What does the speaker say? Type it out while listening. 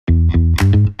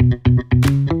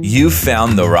You've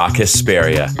found the Rock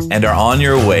Hesperia and are on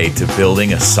your way to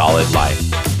building a solid life.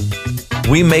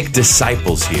 We make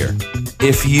disciples here.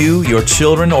 If you, your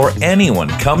children, or anyone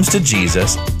comes to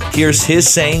Jesus, hears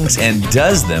His sayings, and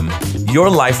does them, your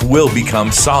life will become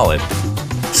solid.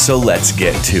 So let's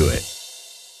get to it.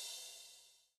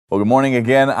 Well, good morning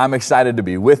again. I'm excited to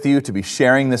be with you, to be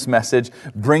sharing this message,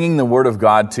 bringing the Word of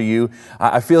God to you.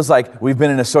 It feels like we've been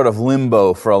in a sort of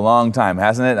limbo for a long time,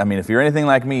 hasn't it? I mean, if you're anything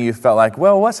like me, you felt like,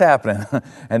 well, what's happening?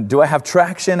 And do I have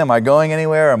traction? Am I going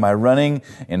anywhere? Am I running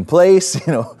in place?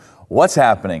 What's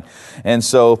happening? And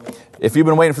so if you've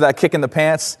been waiting for that kick in the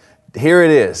pants, here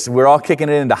it is. We're all kicking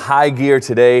it into high gear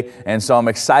today, and so I'm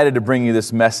excited to bring you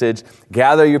this message.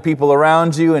 Gather your people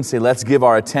around you and say, let's give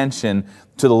our attention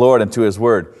to the Lord and to His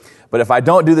Word. But if I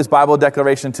don't do this Bible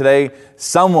declaration today,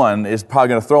 someone is probably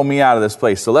going to throw me out of this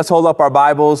place. So let's hold up our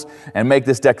Bibles and make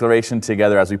this declaration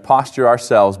together as we posture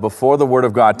ourselves before the Word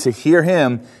of God to hear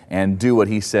Him and do what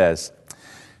He says.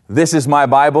 This is my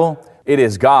Bible. It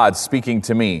is God speaking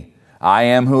to me. I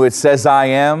am who it says I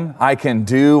am. I can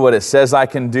do what it says I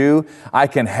can do. I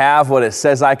can have what it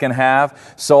says I can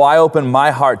have. So I open my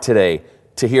heart today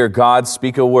to hear God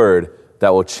speak a word that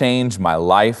will change my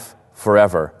life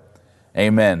forever.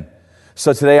 Amen.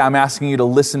 So today I'm asking you to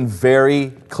listen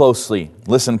very closely.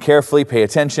 Listen carefully, pay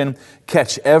attention,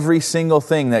 catch every single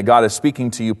thing that God is speaking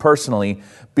to you personally,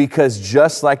 because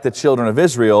just like the children of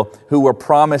Israel who were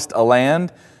promised a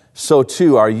land, so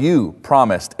too are you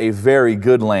promised a very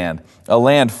good land, a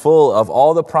land full of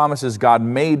all the promises God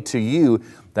made to you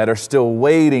that are still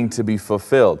waiting to be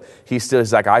fulfilled. He's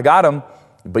like, I got them,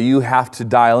 but you have to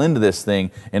dial into this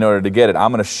thing in order to get it.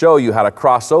 I'm going to show you how to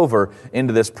cross over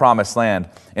into this promised land.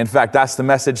 In fact, that's the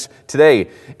message today.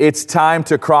 It's time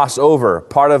to cross over,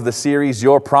 part of the series,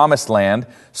 Your Promised Land.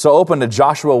 So open to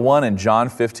Joshua 1 and John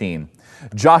 15.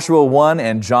 Joshua 1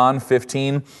 and John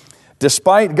 15.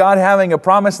 Despite God having a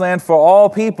promised land for all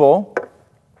people,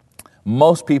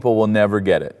 most people will never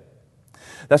get it.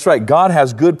 That's right, God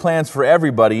has good plans for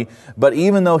everybody, but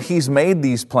even though He's made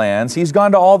these plans, He's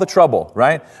gone to all the trouble,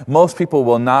 right? Most people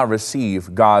will not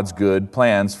receive God's good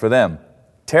plans for them.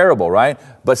 Terrible, right?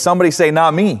 But somebody say,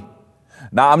 not me.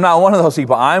 Now, I'm not one of those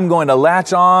people. I'm going to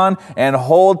latch on and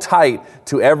hold tight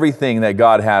to everything that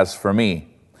God has for me.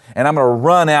 And I'm going to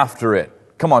run after it.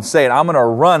 Come on, say it. I'm going to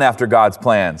run after God's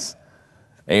plans.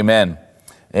 Amen.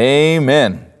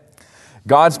 Amen.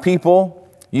 God's people,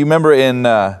 you remember in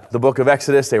the book of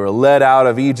Exodus, they were led out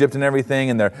of Egypt and everything,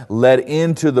 and they're led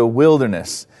into the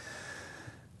wilderness.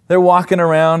 They're walking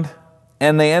around,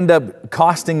 and they end up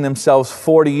costing themselves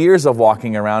 40 years of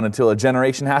walking around until a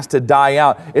generation has to die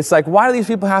out. It's like, why do these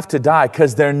people have to die?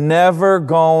 Because they're never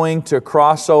going to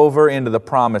cross over into the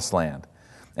promised land.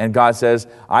 And God says,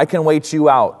 I can wait you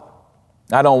out.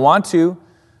 I don't want to,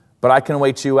 but I can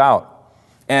wait you out.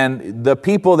 And the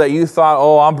people that you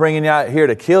thought, I'm bringing you out here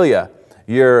to kill you,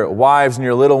 your wives and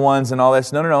your little ones and all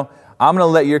this. No. I'm going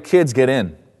to let your kids get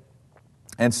in.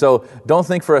 And so don't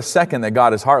think for a second that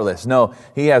God is heartless. No,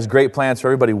 He has great plans for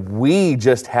everybody. We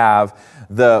just have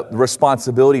the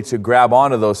responsibility to grab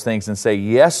onto those things and say,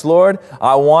 yes, Lord,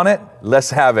 I want it.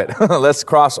 Let's have it. Let's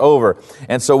cross over.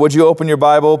 And so would you open your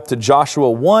Bible to Joshua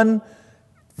 1,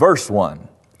 verse 1.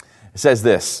 It says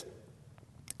this.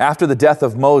 After the death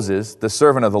of Moses, the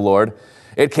servant of the Lord,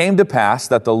 it came to pass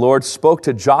that the Lord spoke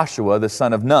to Joshua, the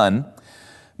son of Nun,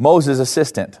 Moses'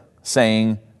 assistant,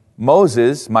 saying,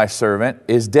 Moses, my servant,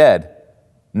 is dead.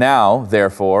 Now,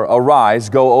 therefore, arise,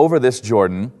 go over this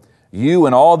Jordan, you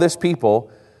and all this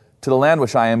people, to the land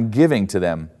which I am giving to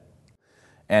them.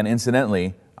 And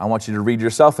incidentally, I want you to read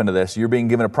yourself into this. You're being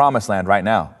given a promised land right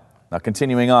now. Now,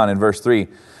 continuing on in verse 3,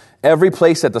 every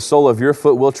place that the sole of your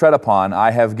foot will tread upon,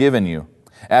 I have given you,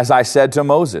 as I said to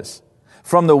Moses,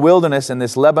 from the wilderness in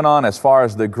this Lebanon as far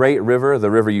as the great river, the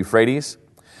river Euphrates,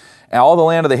 and all the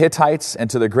land of the Hittites and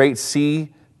to the great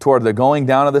sea toward the going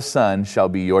down of the sun shall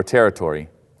be your territory.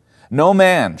 No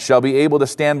man shall be able to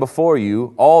stand before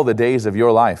you all the days of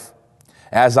your life.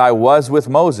 As I was with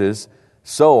Moses,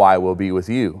 so I will be with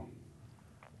you.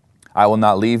 I will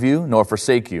not leave you nor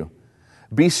forsake you.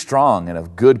 Be strong and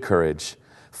of good courage.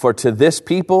 For to this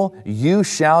people you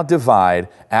shall divide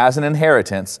as an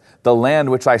inheritance the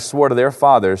land which I swore to their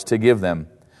fathers to give them.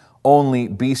 Only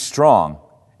be strong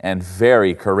and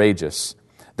very courageous,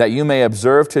 that you may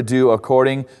observe to do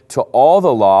according to all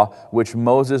the law which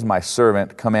Moses my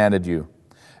servant commanded you.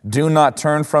 Do not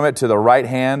turn from it to the right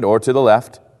hand or to the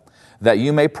left, that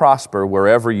you may prosper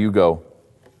wherever you go.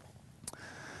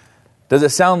 Does it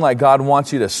sound like God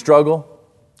wants you to struggle,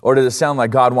 or does it sound like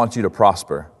God wants you to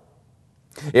prosper?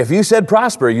 If you said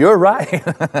prosper, you're right.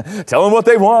 Tell them what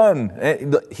they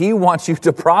won. He wants you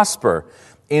to prosper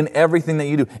in everything that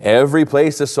you do. Every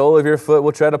place the sole of your foot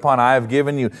will tread upon, I have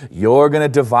given you. You're going to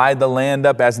divide the land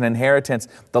up as an inheritance,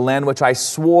 the land which I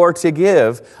swore to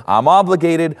give. I'm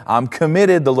obligated. I'm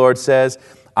committed, the Lord says.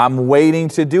 I'm waiting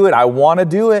to do it. I want to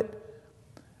do it.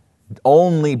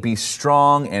 Only be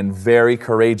strong and very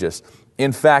courageous.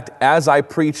 In fact, as I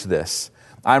preach this,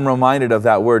 I'm reminded of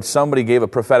that word. Somebody gave a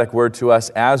prophetic word to us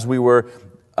as we were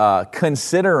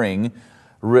considering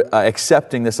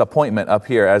accepting this appointment up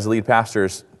here as lead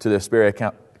pastors to the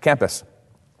Asperia campus.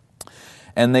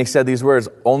 And they said these words,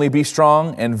 only be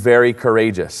strong and very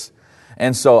courageous.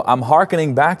 And so I'm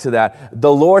hearkening back to that.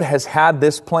 The Lord has had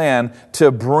this plan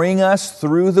to bring us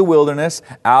through the wilderness,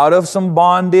 out of some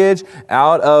bondage,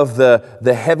 out of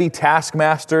the heavy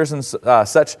taskmasters and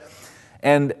such.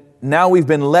 And now we've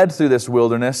been led through this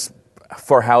wilderness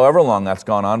for however long that's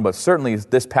gone on, but certainly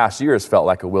this past year has felt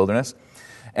like a wilderness.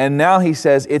 And now he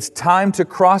says it's time to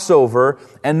cross over,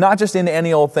 and not just into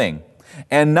any old thing.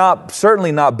 And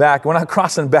certainly not back. We're not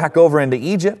crossing back over into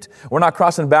Egypt. We're not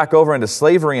crossing back over into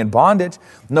slavery and bondage.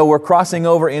 No, we're crossing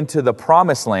over into the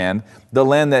promised land, the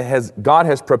land that God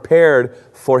has prepared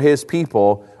for his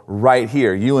people right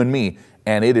here, you and me.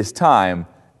 And it is time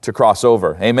to cross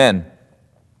over. Amen.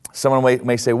 Someone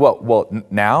may say, well,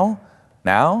 now?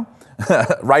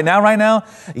 Right now?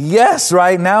 Yes,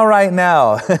 right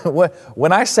now.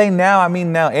 When I say now, I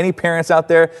mean now. Any parents out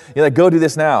there, you're like, go do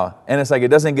this now. And it's like, it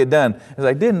doesn't get done. It's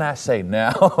like, didn't I say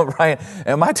now, right?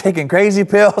 Am I taking crazy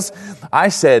pills? I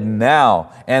said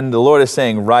now. And the Lord is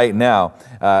saying right now.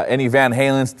 Any Van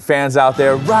Halen fans out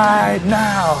there, right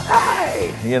now,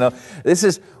 hey!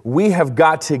 We have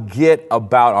got to get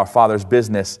about our Father's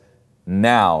business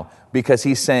now. Because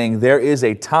he's saying there is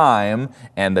a time,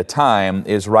 and the time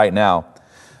is right now.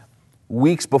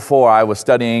 Weeks before I was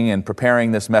studying and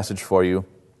preparing this message for you,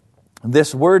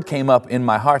 this word came up in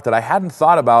my heart that I hadn't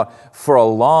thought about for a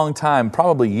long time,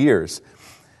 probably years.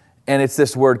 And it's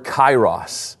this word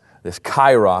kairos, this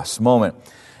kairos moment.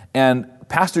 And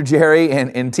Pastor Jerry,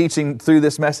 in teaching through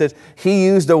this message, he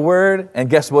used a word, and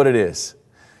guess what it is?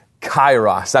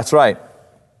 Kairos, that's right.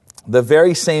 The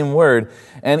very same word.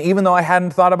 And even though I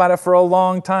hadn't thought about it for a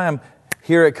long time,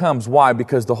 here it comes. Why?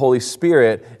 Because the Holy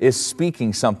Spirit is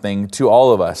speaking something to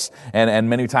all of us. And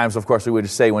many times, of course, we would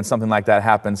say when something like that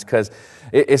happens, because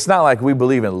it's not like we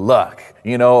believe in luck,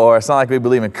 or it's not like we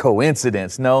believe in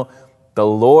coincidence. No, the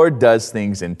Lord does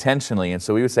things intentionally. And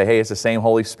so we would say, hey, it's the same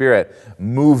Holy Spirit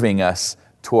moving us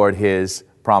toward his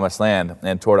promised land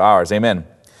and toward ours. Amen.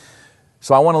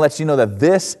 So I want to let you know that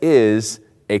this is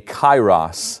a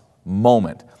kairos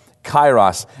moment.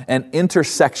 Kairos, an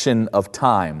intersection of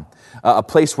time, a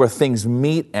place where things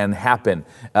meet and happen.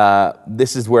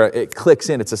 This is where it clicks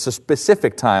in. It's a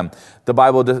specific time. The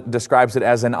Bible describes it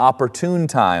as an opportune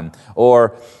time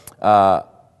or a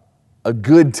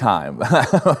good time.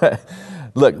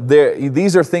 Look,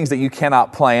 these are things that you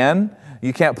cannot plan.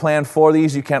 You can't plan for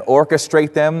these. You can't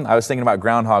orchestrate them. I was thinking about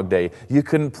Groundhog Day. You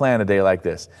couldn't plan a day like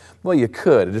this. Well, you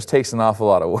could. It just takes an awful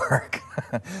lot of work.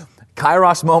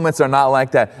 Kairos moments are not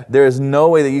like that. There is no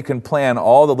way that you can plan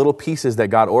all the little pieces that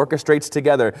God orchestrates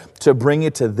together to bring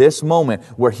you to this moment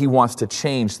where he wants to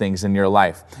change things in your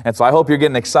life. And so I hope you're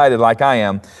getting excited like I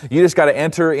am. You just got to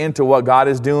enter into what God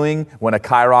is doing when a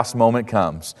Kairos moment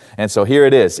comes. And so here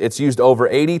it is. It's used over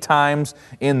 80 times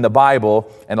in the Bible,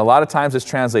 and a lot of times it's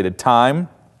translated time,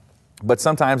 but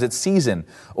sometimes it's season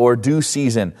or due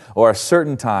season or a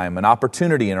certain time, an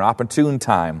opportunity and an opportune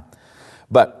time.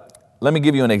 But let me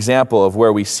give you an example of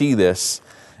where we see this.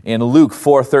 In Luke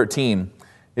 4:13,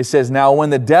 it says, now when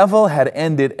the devil had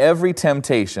ended every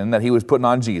temptation that he was putting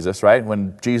on Jesus, right?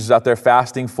 When Jesus is out there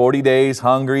fasting 40 days,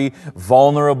 hungry,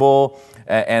 vulnerable,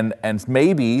 and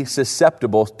maybe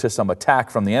susceptible to some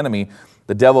attack from the enemy,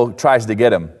 the devil tries to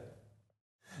get him.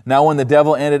 Now when the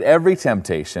devil ended every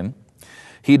temptation,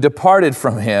 he departed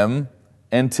from him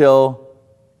until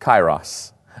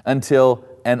kairos, until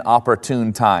an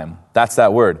opportune time. That's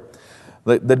that word.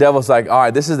 The devil's like, all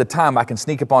right, this is the time I can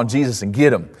sneak up on Jesus and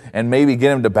get him, and maybe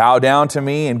get him to bow down to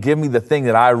me and give me the thing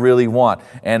that I really want.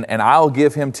 And I'll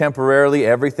give him temporarily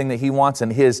everything that he wants in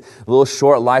his little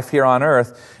short life here on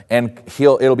earth, and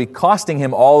it'll be costing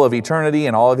him all of eternity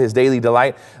and all of his daily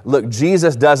delight. Look,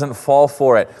 Jesus doesn't fall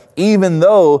for it. Even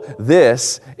though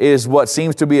this is what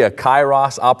seems to be a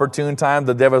kairos opportune time,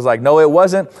 the devil's like, no, it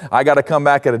wasn't. I got to come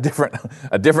back at a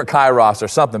different kairos or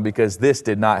something, because this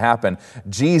did not happen.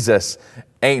 Jesus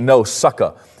ain't no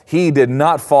sucker. He did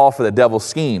not fall for the devil's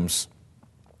schemes.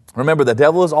 Remember, the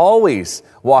devil is always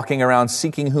walking around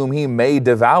seeking whom he may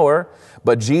devour,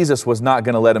 but Jesus was not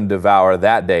going to let him devour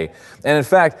that day. And in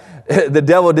fact, the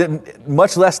devil didn't,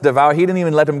 much less devour, he didn't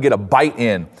even let him get a bite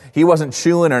in. He wasn't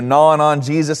chewing or gnawing on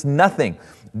Jesus, nothing.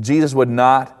 Jesus would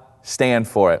not stand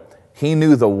for it. He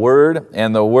knew the word,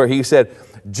 and the word, he said,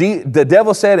 the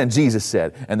devil said and Jesus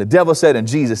said, and the devil said and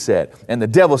Jesus said, and the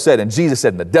devil said and Jesus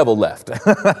said, and the devil left.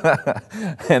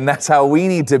 And that's how we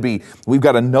need to be. We've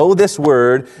got to know this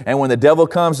word, and when the devil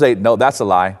comes, say, no, that's a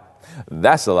lie.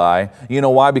 That's a lie. You know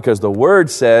why? Because the word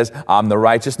says, I'm the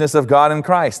righteousness of God in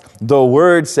Christ. The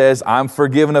word says, I'm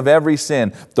forgiven of every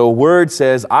sin. The word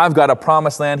says, I've got a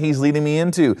promised land he's leading me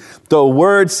into. The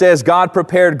word says, God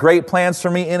prepared great plans for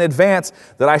me in advance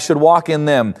that I should walk in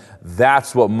them.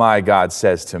 That's what my God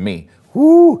says to me.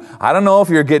 Whoo, I don't know if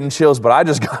you're getting chills, but I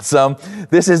just got some.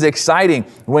 This is exciting.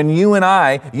 When you and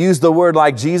I use the word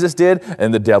like Jesus did,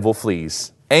 and the devil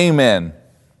flees. Amen.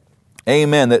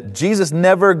 Amen. That Jesus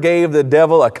never gave the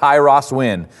devil a kairos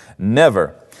win.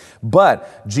 Never.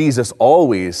 But Jesus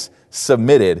always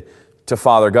submitted to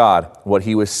Father God. What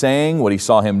he was saying, what he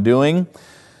saw him doing,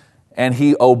 and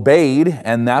he obeyed,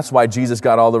 and that's why Jesus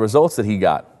got all the results that he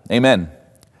got. Amen.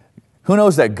 Who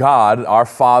knows that God, our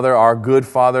Father, our good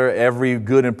Father, every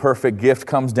good and perfect gift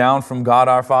comes down from God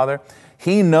our Father?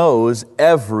 He knows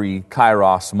every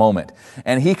kairos moment,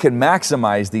 and he can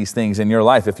maximize these things in your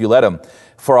life if you let him,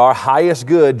 for our highest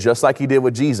good, just like he did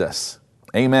with Jesus.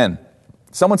 Amen.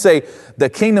 Someone say, the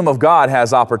kingdom of God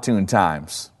has opportune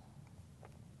times.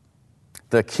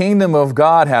 The kingdom of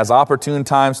God has opportune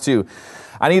times too.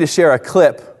 I need to share a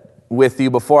clip with you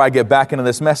before I get back into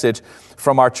this message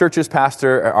from our church's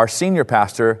pastor, our senior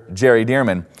pastor, Jerry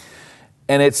Dearman.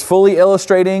 And it's fully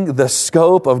illustrating the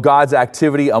scope of God's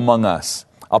activity among us.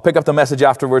 I'll pick up the message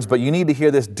afterwards, but you need to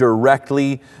hear this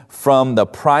directly from the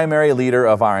primary leader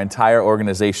of our entire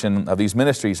organization of these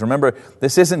ministries. Remember,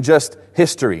 this isn't just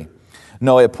history.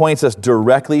 No, it points us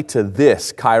directly to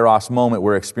this kairos moment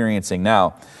we're experiencing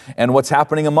now and what's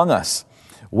happening among us,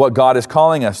 what God is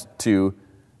calling us to,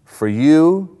 for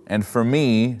you and for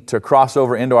me to cross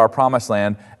over into our promised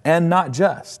land, and not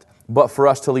just, but for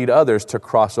us to lead others to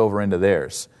cross over into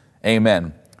theirs.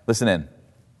 Amen. Listen in.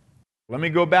 Let me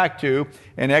go back to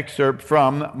an excerpt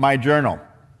from my journal.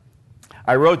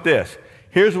 I wrote this.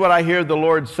 Here's what I hear the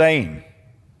Lord saying.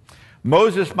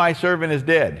 Moses, my servant, is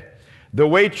dead. The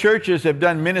way churches have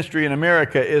done ministry in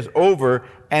America is over,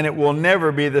 and it will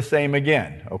never be the same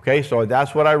again. Okay, so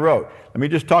that's what I wrote. Let me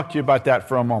just talk to you about that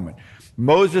for a moment.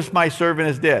 Moses, my servant,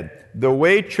 is dead. The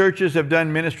way churches have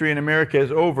done ministry in America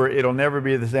is over. It'll never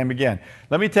be the same again.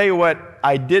 Let me tell you what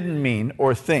I didn't mean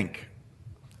or think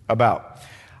about.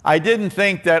 I didn't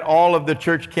think that all of the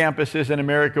church campuses in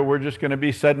America were just going to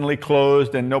be suddenly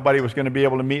closed and nobody was going to be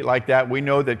able to meet like that. We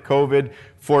know that COVID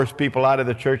forced people out of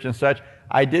the church and such.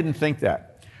 I didn't think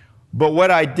that. But what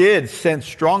I did sense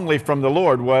strongly from the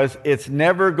Lord was it's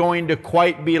never going to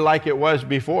quite be like it was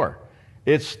before.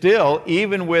 It's still,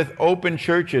 even with open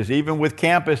churches, even with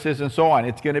campuses and so on,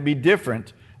 it's going to be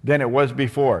different than it was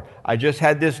before. I just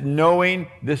had this knowing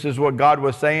this is what God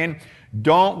was saying.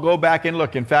 Don't go back and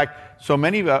look. In fact, so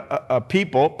many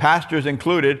people, pastors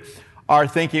included, are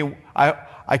thinking,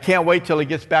 I can't wait till it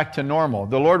gets back to normal.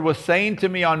 The Lord was saying to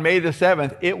me on May the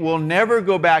 7th, it will never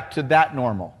go back to that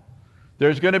normal.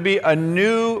 There's going to be a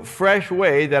new, fresh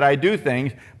way that I do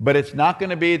things, but it's not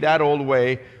going to be that old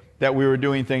way that we were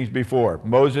doing things before.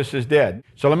 Moses is dead.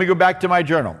 So let me go back to my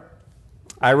journal.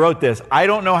 I wrote this. I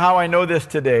don't know how I know this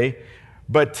today,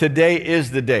 but today is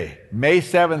the day. May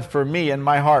 7th for me in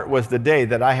my heart was the day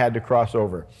that I had to cross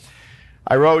over.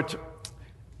 I wrote,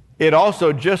 it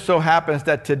also just so happens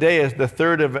that today is the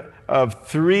third of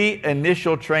 3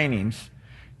 initial trainings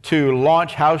to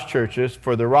launch house churches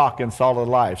for the Rock and Solid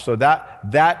Life. So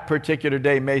that particular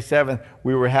day, May 7th,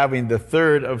 we were having the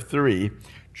third of 3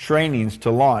 trainings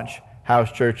to launch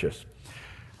house churches.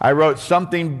 I wrote,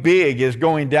 something big is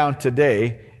going down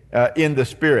today in the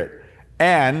Spirit.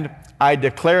 And I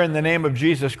declare in the name of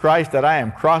Jesus Christ that I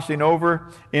am crossing over.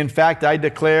 In fact, I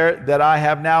declare that I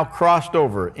have now crossed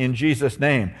over in Jesus'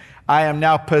 name. I am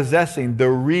now possessing the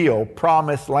real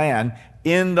promised land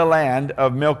in the land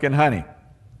of milk and honey,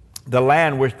 the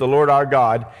land which the Lord our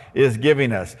God is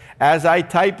giving us. As I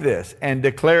type this and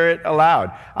declare it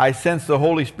aloud, I sense the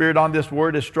Holy Spirit on this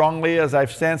word as strongly as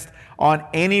I've sensed on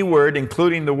any word,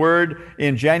 including the word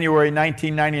in January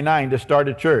 1999 to start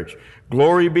a church.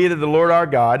 Glory be to the Lord our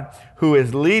God, who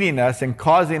is leading us and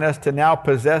causing us to now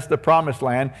possess the promised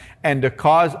land and to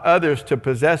cause others to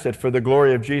possess it for the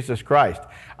glory of Jesus Christ.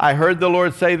 I heard the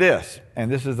Lord say this,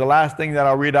 and this is the last thing that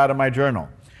I'll read out of my journal.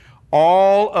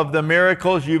 All of the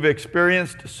miracles you've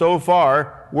experienced so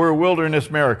far were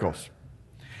wilderness miracles.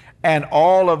 And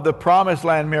all of the promised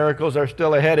land miracles are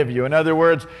still ahead of you. In other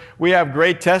words, we have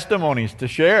great testimonies to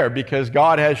share because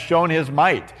God has shown his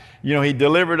might. You know, he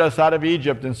delivered us out of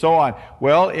Egypt and so on.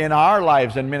 Well, in our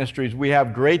lives and ministries, we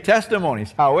have great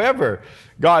testimonies. However,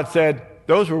 God said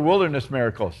those were wilderness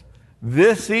miracles.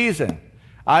 This season,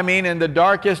 I mean, in the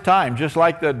darkest time, just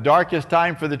like the darkest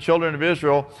time for the children of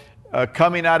Israel,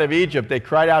 coming out of Egypt, they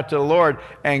cried out to the Lord,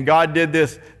 and God did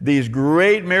these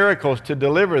great miracles to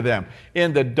deliver them.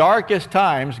 In the darkest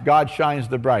times, God shines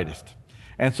the brightest.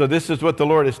 And so this is what the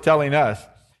Lord is telling us.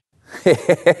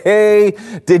 Hey,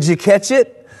 did you catch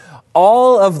it?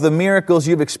 All of the miracles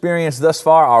you've experienced thus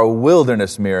far are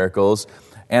wilderness miracles,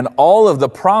 and all of the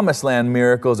promised land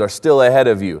miracles are still ahead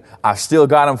of you. I've still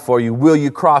got them for you. Will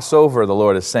you cross over, the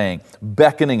Lord is saying,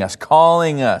 beckoning us,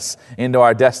 calling us into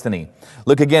our destiny.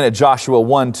 Look again at Joshua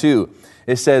 1:2.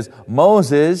 It says,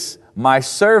 Moses, my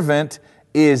servant,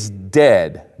 is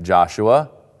dead,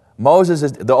 Joshua.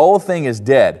 The old thing is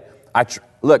dead.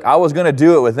 Look, I was going to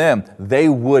do it with them. They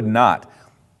would not.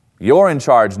 You're in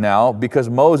charge now because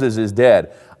Moses is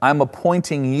dead. I'm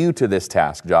appointing you to this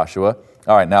task, Joshua.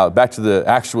 All right, now back to the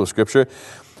actual scripture,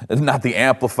 not the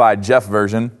amplified Jeff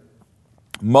version.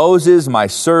 Moses, my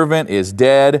servant, is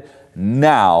dead.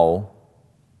 Now,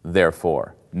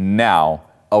 therefore, now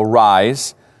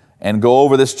arise and go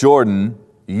over this Jordan,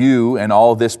 you and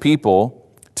all this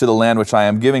people, to the land which I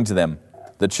am giving to them,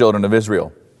 the children of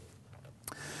Israel.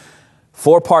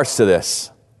 4 parts to this.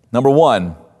 Number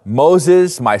 1,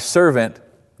 Moses, my servant,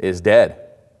 is dead.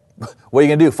 What are you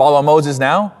going to do? Follow Moses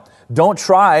now? Don't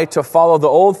try to follow the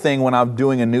old thing when I'm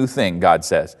doing a new thing, God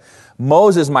says.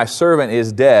 Moses, my servant,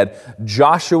 is dead.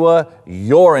 Joshua,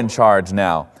 you're in charge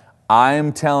now.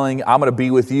 I'm going to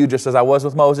be with you just as I was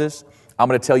with Moses. I'm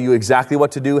going to tell you exactly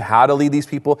what to do, how to lead these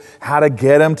people, how to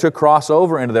get them to cross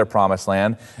over into their promised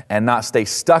land and not stay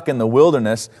stuck in the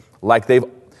wilderness like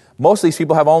most of these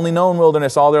people have only known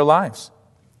wilderness all their lives.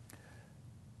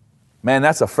 Man,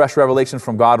 that's a fresh revelation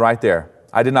from God right there.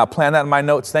 I did not plan that in my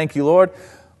notes. Thank you, Lord.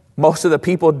 Most of the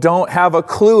people don't have a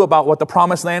clue about what the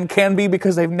promised land can be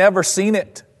because they've never seen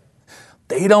it.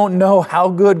 They don't know how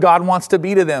good God wants to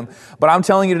be to them. But I'm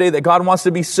telling you today that God wants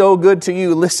to be so good to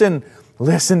you. Listen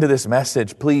to this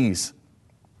message, please.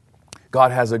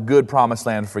 God has a good promised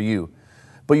land for you.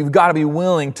 But you've got to be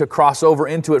willing to cross over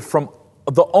into it from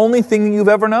the only thing you've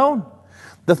ever known.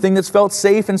 The thing that's felt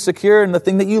safe and secure and the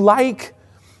thing that you like.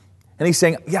 And he's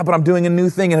saying, yeah, but I'm doing a new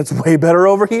thing and it's way better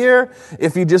over here.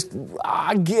 If you just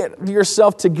get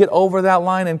yourself to get over that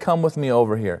line and come with me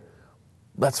over here.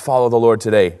 Let's follow the Lord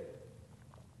today.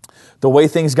 The way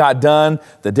things got done,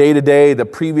 the day-to-day, the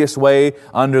previous way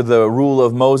under the rule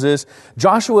of Moses.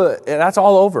 Joshua, that's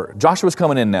all over. Joshua's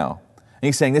coming in now. And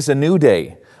he's saying, this is a new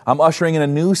day. I'm ushering in a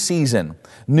new season,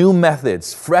 new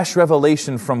methods, fresh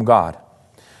revelation from God.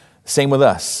 Same with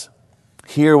us.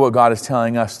 Hear what God is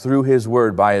telling us through His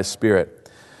Word by His Spirit.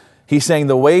 He's saying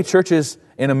the way churches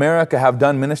in America have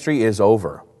done ministry is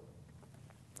over.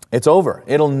 It's over.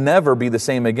 It'll never be the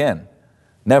same again.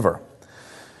 Never.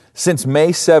 Since May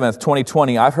 7th,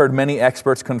 2020, I've heard many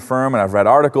experts confirm, and I've read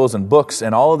articles and books,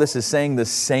 and all of this is saying the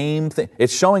same thing.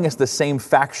 It's showing us the same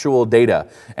factual data.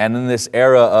 And in this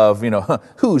era of,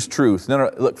 whose truth?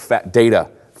 No, look, data,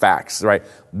 facts, right?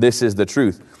 This is the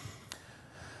truth.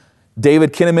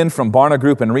 David Kinnaman from Barna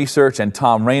Group and Research and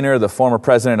Tom Rainer, the former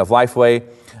president of Lifeway,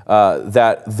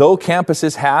 that though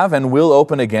campuses have and will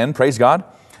open again, praise God,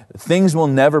 things will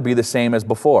never be the same as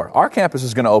before. Our campus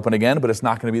is going to open again, but it's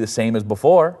not going to be the same as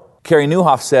before. Carey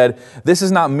Nieuwhof said, this is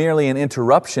not merely an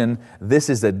interruption, this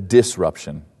is a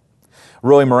disruption.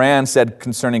 Roy Moran said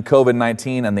concerning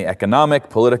COVID-19 and the economic,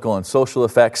 political, and social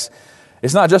effects,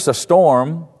 it's not just a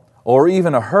storm or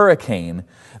even a hurricane,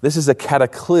 this is a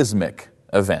cataclysmic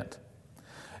event.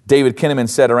 David Kinnaman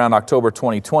said around October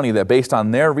 2020 that based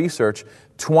on their research,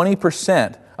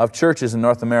 20% of churches in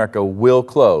North America will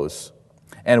close.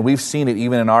 And we've seen it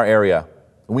even in our area.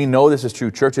 We know this is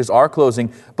true. Churches are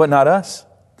closing, but not us.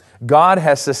 God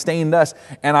has sustained us,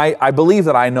 and I believe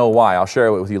that I know why. I'll share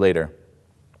it with you later.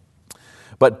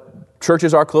 But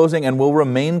churches are closing and will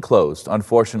remain closed,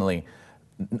 unfortunately,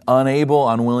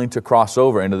 unwilling to cross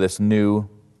over into this new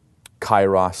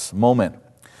Kairos moment.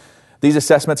 These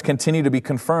assessments continue to be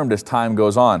confirmed as time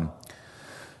goes on.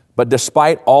 But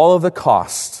despite all of the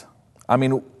costs,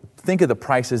 think of the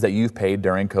prices that you've paid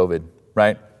during COVID,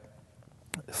 right?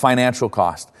 Financial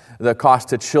cost, the cost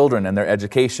to children and their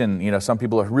education. Some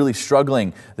people are really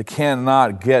struggling. They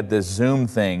cannot get this Zoom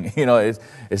thing.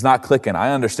 It's not clicking.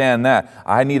 I understand that.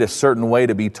 I need a certain way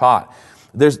to be taught.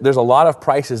 There's a lot of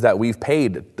prices that we've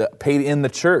paid in the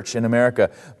church in America,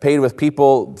 paid with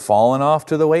people falling off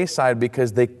to the wayside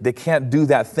because they can't do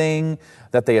that thing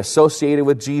that they associated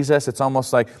with Jesus. It's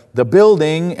almost like the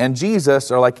building and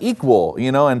Jesus are like equal,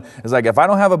 and it's like, if I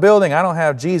don't have a building, I don't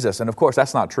have Jesus. And of course,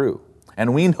 that's not true.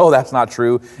 And we know that's not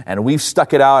true, and we've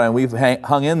stuck it out, and we've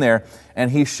hung in there, and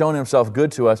He's shown Himself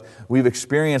good to us. We've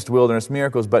experienced wilderness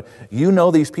miracles, but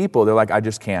these people, they're like, I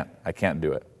can't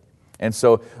do it. And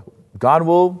so God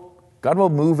will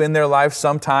move in their lives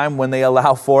sometime when they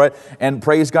allow for it, and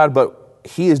praise God, but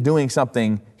He is doing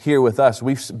something here with us.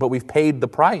 We've paid the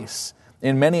price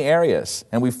in many areas,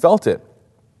 and we've felt it.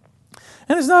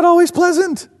 And it's not always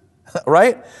pleasant,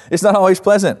 right? It's not always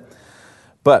pleasant.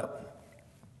 But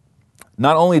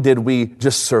not only did we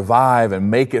just survive and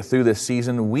make it through this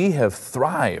season, we have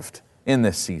thrived in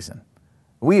this season.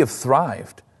 We have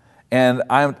thrived. And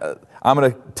I'm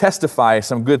going to testify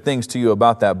some good things to you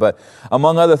about that. But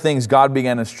among other things, God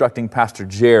began instructing Pastor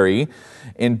Jerry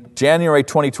in January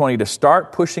 2020 to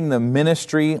start pushing the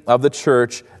ministry of the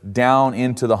church down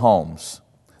into the homes.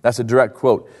 That's a direct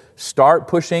quote. Start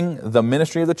pushing the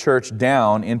ministry of the church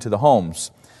down into the homes.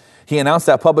 He announced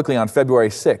that publicly on February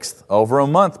 6th, over a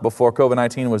month before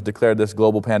COVID-19 was declared this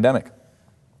global pandemic.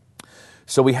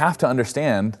 So we have to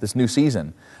understand this new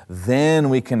season. Then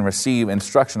we can receive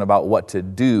instruction about what to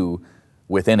do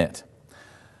within it.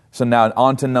 So now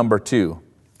on to number 2.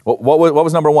 What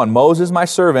was number 1? Moses, my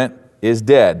servant, is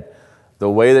dead. The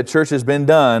way the church has been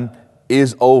done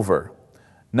is over.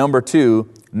 Number 2,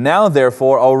 now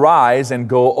therefore arise and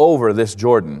go over this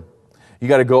Jordan. You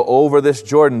got to go over this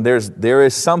Jordan. There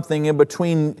is something in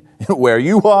between where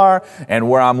you are and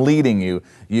where I'm leading you.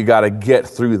 You got to get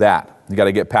through that. You got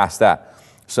to get past that.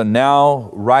 So now,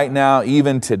 right now,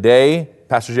 even today,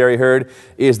 Pastor Jerry heard,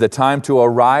 is the time to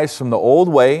arise from the old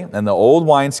way and the old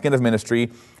wineskin of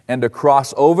ministry and to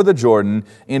cross over the Jordan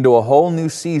into a whole new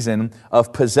season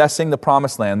of possessing the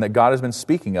promised land that God has been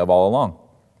speaking of all along.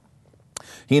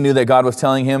 He knew that God was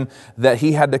telling him that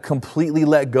he had to completely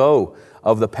let go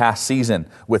of the past season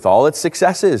with all its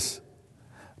successes.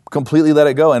 Completely let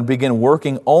it go and begin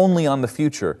working only on the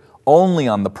future, only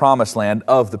on the promised land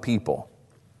of the people.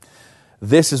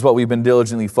 This is what we've been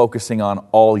diligently focusing on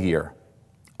all year.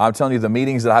 I'm telling you, the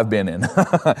meetings that I've been in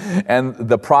and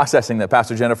the processing that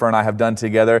Pastor Jennifer and I have done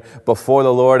together before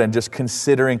the Lord and just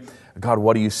considering, God,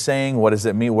 what are you saying? What does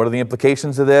it mean? What are the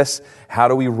implications of this? How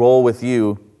do we roll with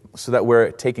you so that we're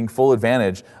taking full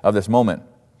advantage of this moment?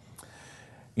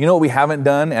 You know what we haven't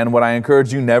done, and what I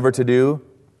encourage you never to do,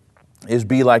 is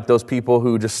be like those people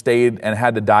who just stayed and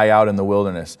had to die out in the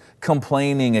wilderness,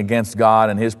 complaining against God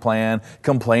and His plan,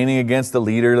 complaining against the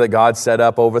leader that God set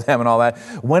up over them and all that.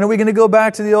 When are we going to go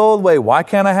back to the old way? Why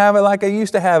can't I have it like I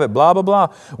used to have it? Blah, blah, blah.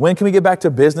 When can we get back to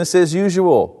business as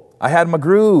usual? I had my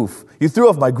groove. You threw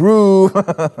off my groove.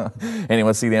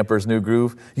 Anyone see The Emperor's New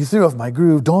Groove? You threw off my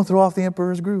groove. Don't throw off the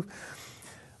Emperor's groove.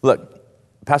 Look,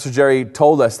 Pastor Jerry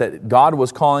told us that God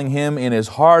was calling him in his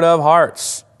heart of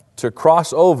hearts to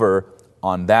cross over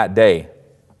on that day.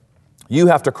 You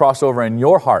have to cross over in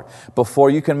your heart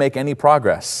before you can make any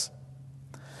progress.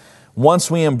 Once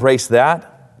we embrace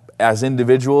that as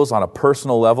individuals on a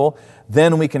personal level,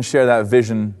 then we can share that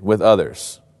vision with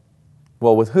others.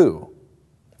 Well, with who?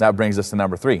 That brings us to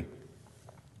number 3.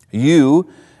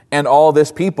 You and all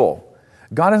this people.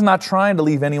 God is not trying to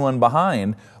leave anyone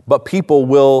behind, but people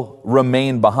will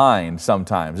remain behind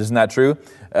sometimes. Isn't that true?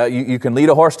 You can lead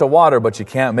a horse to water, but you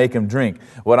can't make him drink.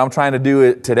 What I'm trying to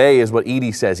do today is what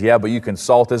Edie says. Yeah, but you can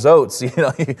salt his oats.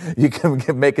 You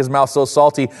can make his mouth so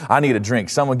salty. I need a drink.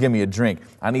 Someone give me a drink.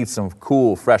 I need some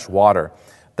cool, fresh water.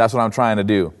 That's what I'm trying to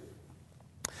do.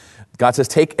 God says,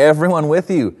 take everyone with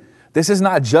you. This is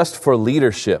not just for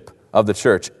leadership of the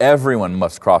church. Everyone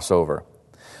must cross over.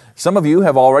 Some of you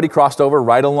have already crossed over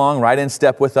right along, right in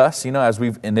step with us, as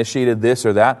we've initiated this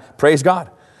or that. Praise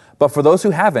God. But for those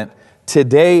who haven't,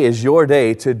 today is your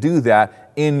day to do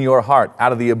that in your heart.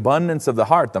 Out of the abundance of the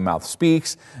heart, the mouth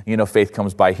speaks. Faith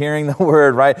comes by hearing the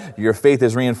word, right? Your faith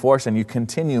is reinforced and you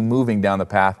continue moving down the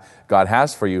path God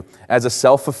has for you as a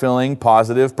self-fulfilling,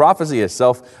 positive prophecy, a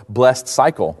self-blessed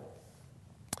cycle.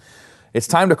 It's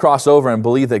time to cross over and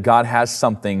believe that God has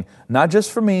something, not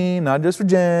just for me, not just for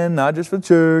Jen, not just for the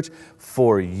church,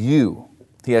 for you.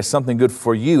 He has something good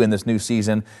for you in this new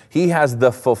season. He has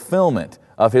the fulfillment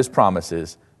of His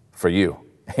promises for you.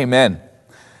 Amen.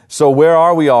 So where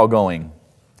are we all going?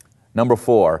 Number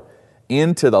 4,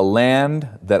 into the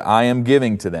land that I am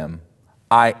giving to them.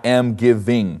 I am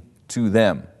giving to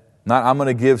them. Not I'm going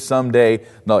to give someday.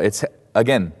 No, it's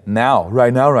again, now,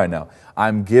 right now.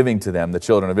 I'm giving to them, the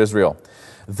children of Israel.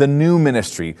 The new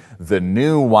ministry, the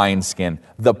new wineskin,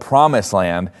 the promised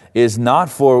land is not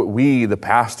for we, the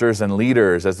pastors and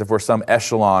leaders, as if we're some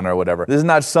echelon or whatever. This is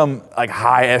not some like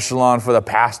high echelon for the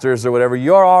pastors or whatever.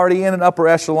 You're already in an upper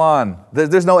echelon.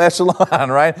 There's no echelon,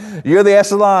 right? You're the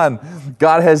echelon.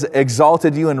 God has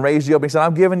exalted you and raised you up. He said,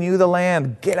 I'm giving you the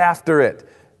land. Get after it.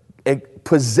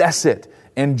 Possess it.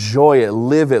 Enjoy it.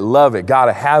 Live it. Love it.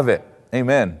 Gotta have it.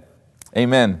 Amen.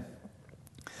 Amen.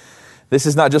 This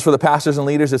is not just for the pastors and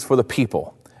leaders, it's for the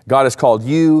people. God has called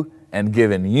you and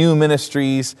given you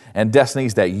ministries and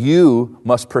destinies that you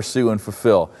must pursue and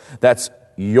fulfill. That's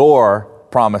your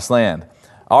promised land.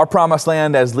 Our promised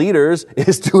land as leaders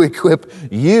is to equip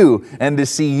you and to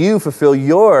see you fulfill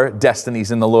your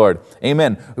destinies in the Lord.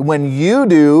 Amen. When you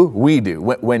do, we do.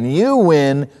 When you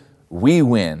win, we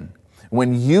win.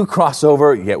 When you cross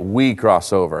over, yet we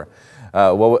cross over.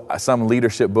 Some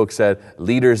leadership book said,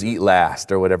 leaders eat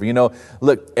last or whatever.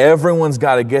 Look, everyone's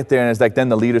got to get there. And it's like, then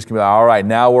the leaders can be like, all right,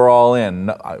 now we're all in.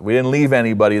 No, we didn't leave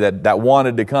anybody that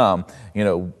wanted to come.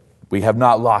 We have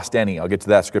not lost any. I'll get to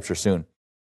that scripture soon.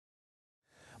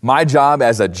 My job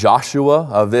as a Joshua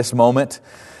of this moment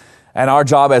and our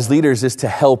job as leaders is to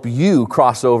help you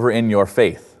cross over in your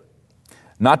faith.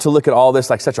 Not to look at all this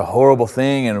like such a horrible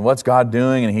thing and what's God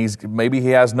doing and maybe he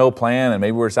has no plan and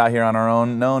maybe we're just out here on our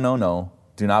own. No.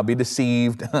 Do not be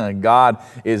deceived. God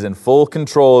is in full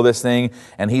control of this thing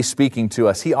and he's speaking to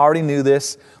us. He already knew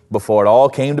this before it all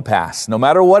came to pass. No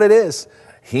matter what it is,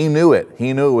 he knew it.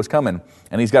 He knew it was coming.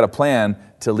 And he's got a plan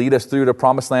to lead us through the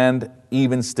promised land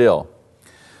even still.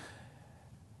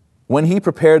 When he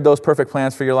prepared those perfect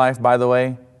plans for your life, by the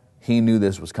way, he knew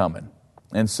this was coming.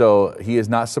 And so he is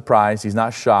not surprised, he's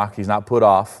not shocked, he's not put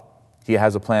off. He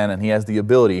has a plan and he has the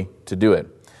ability to do it.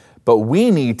 But we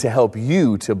need to help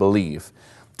you to believe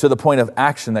to the point of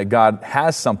action that God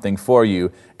has something for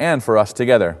you and for us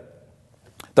together.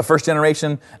 The first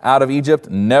generation out of Egypt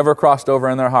never crossed over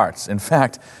in their hearts. In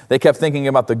fact, they kept thinking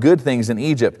about the good things in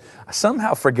Egypt,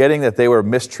 somehow forgetting that they were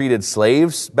mistreated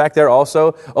slaves back there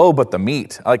also. Oh, but the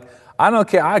meat. I don't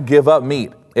care, I give up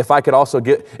meat. If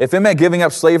it meant giving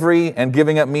up slavery and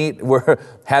giving up meat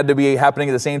had to be happening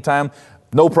at the same time,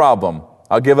 no problem.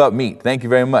 I'll give up meat. Thank you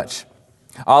very much.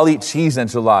 I'll eat cheese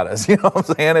enchiladas. You know what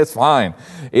I'm saying? It's fine.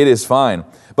 It is fine.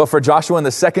 But for Joshua and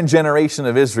the second generation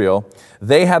of Israel,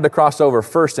 they had to cross over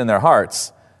first in their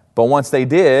hearts. But once they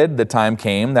did, the time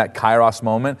came, that kairos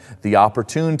moment, the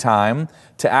opportune time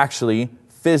to actually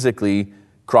physically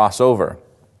cross over.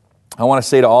 I want to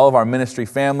say to all of our ministry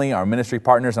family, our ministry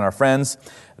partners, and our friends,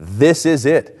 this is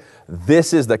it.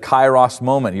 This is the kairos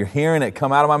moment. You're hearing it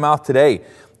come out of my mouth today.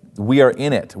 We are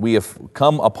in it. We have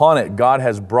come upon it. God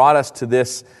has brought us to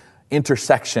this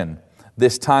intersection,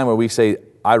 this time where we say,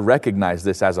 I recognize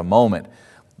this as a moment.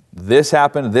 This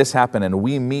happened, and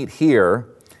we meet here,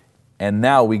 and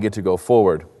now we get to go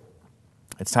forward.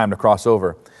 It's time to cross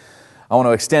over. I want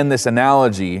to extend this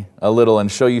analogy a little and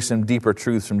show you some deeper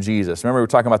truths from Jesus. Remember we were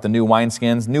talking about the new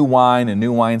wineskins, new wine and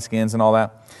new wineskins and all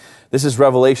that? This is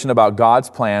revelation about God's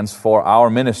plans for our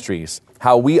ministries,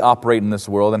 how we operate in this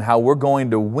world and how we're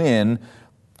going to win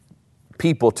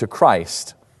people to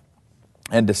Christ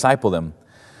and disciple them.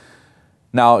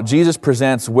 Now, Jesus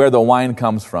presents where the wine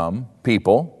comes from,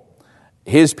 people,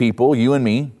 his people, you and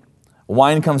me.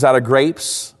 Wine comes out of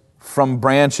grapes, from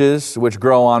branches which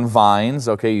grow on vines.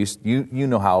 Okay, you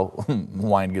know how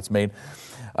wine gets made.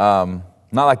 Not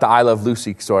like the I Love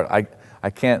Lucy sort.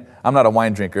 I'm not a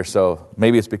wine drinker, so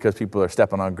maybe it's because people are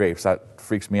stepping on grapes. That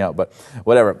freaks me out, but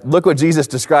whatever. Look what Jesus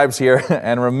describes here,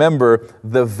 and remember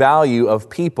the value of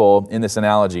people in this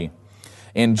analogy.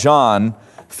 In John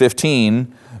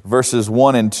 15, verses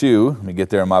 1 and 2, let me get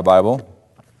there in my Bible.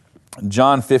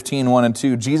 John 15, 1 and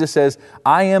 2, Jesus says,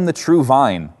 I am the true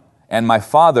vine, and my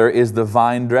Father is the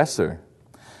vine dresser.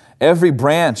 Every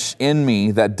branch in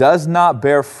me that does not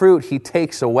bear fruit, he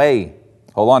takes away.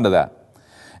 Hold on to that.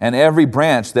 And every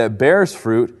branch that bears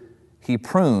fruit, he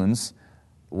prunes.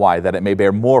 Why? That it may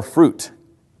bear more fruit.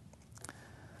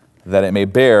 That it may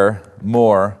bear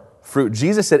more fruit.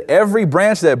 Jesus said every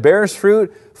branch that bears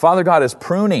fruit, Father God is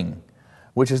pruning,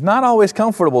 which is not always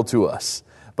comfortable to us.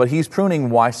 But he's pruning.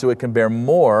 Why? So it can bear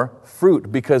more fruit.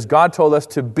 Because God told us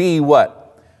to be what?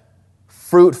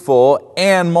 Fruitful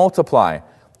and multiply.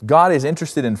 God is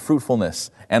interested in fruitfulness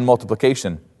and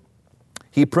multiplication.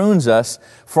 He prunes us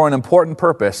for an important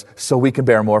purpose so we can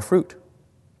bear more fruit.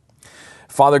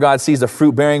 Father God sees a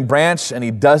fruit-bearing branch and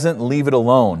he doesn't leave it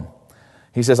alone.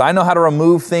 He says, I know how to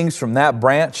remove things from that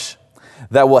branch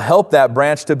that will help that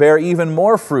branch to bear even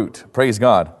more fruit. Praise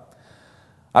God.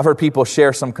 I've heard people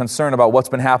share some concern about what's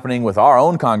been happening with our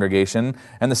own congregation,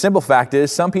 and the simple fact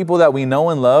is some people that we know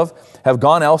and love have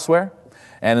gone elsewhere,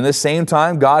 and in this same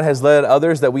time, God has led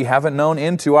others that we haven't known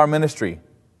into our ministry.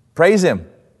 Praise Him.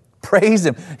 Praise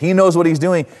Him. He knows what He's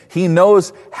doing. He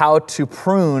knows how to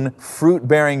prune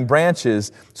fruit-bearing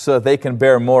branches so that they can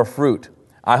bear more fruit.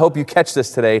 I hope you catch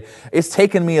this today. It's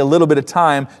taken me a little bit of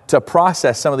time to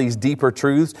process some of these deeper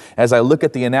truths as I look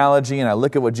at the analogy and I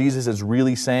look at what Jesus is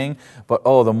really saying. But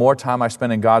the more time I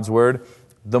spend in God's Word,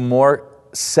 the more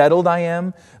settled I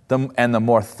am and the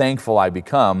more thankful I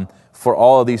become for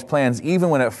all of these plans. Even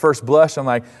when at first blush, I'm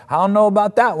like, I don't know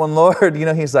about that one, Lord.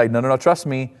 He's like, no, trust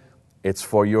me. It's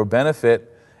for your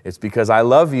benefit. It's because I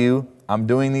love you. I'm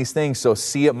doing these things. So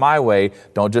see it my way.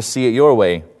 Don't just see it your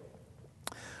way.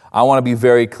 I want to be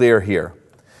very clear here.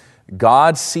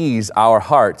 God sees our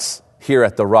hearts here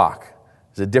at the Rock.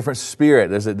 There's a different spirit.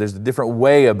 There's a different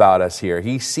way about us here.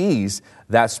 He sees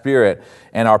that spirit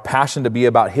and our passion to be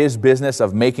about His business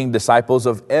of making disciples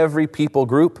of every people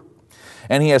group.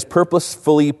 And He has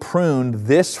purposefully pruned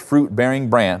this fruit-bearing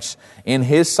branch in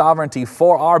His sovereignty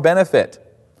for our benefit.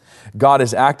 God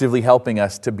is actively helping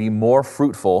us to be more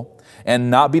fruitful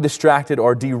and not be distracted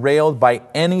or derailed by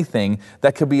anything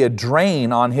that could be a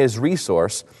drain on His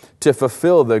resource to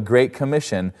fulfill the Great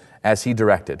Commission as He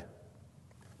directed.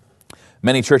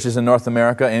 Many churches in North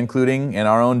America, including in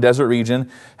our own desert region,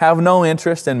 have no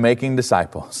interest in making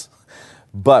disciples,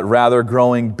 but rather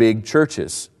growing big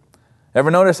churches. Ever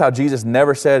notice how Jesus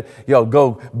never said,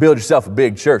 go build yourself a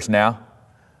big church now?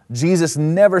 Jesus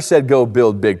never said, go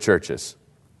build big churches.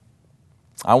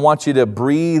 I want you to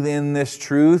breathe in this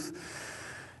truth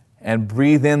and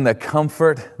breathe in the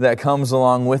comfort that comes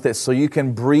along with it so you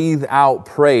can breathe out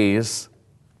praise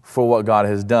for what God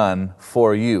has done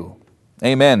for you.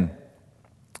 Amen.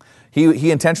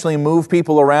 He intentionally moved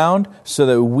people around so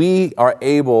that we are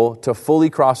able to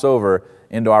fully cross over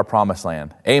into our promised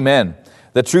land. Amen.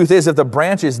 The truth is, if the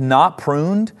branch is not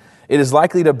pruned, it is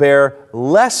likely to bear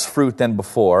less fruit than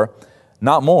before,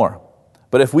 not more.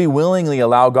 But if we willingly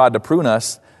allow God to prune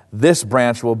us, this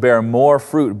branch will bear more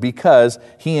fruit because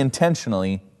He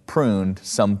intentionally pruned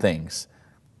some things.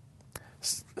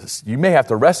 You may have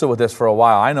to wrestle with this for a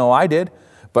while. I know I did.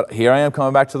 But here I am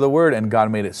coming back to the Word, and God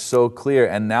made it so clear,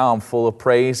 and now I'm full of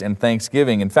praise and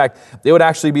thanksgiving. In fact, it would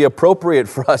actually be appropriate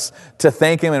for us to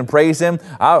thank Him and praise Him.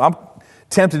 I'm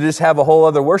tempted to just have a whole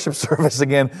other worship service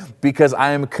again because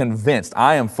I am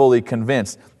fully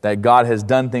convinced that God has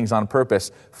done things on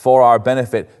purpose for our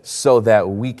benefit so that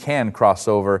we can cross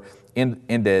over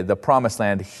into the promised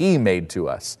land He made to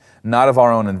us, not of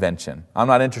our own invention. I'm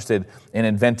not interested in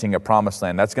inventing a promised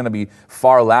land. That's going to be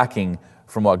far lacking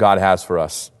from what God has for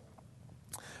us.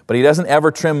 But He doesn't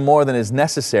ever trim more than is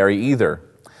necessary either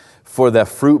for the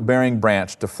fruit-bearing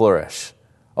branch to flourish.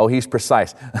 Oh, He's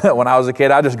precise. When I was a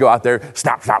kid, I'd just go out there,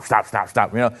 stop.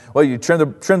 Well, you trim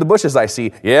the bushes I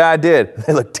see. Yeah, I did.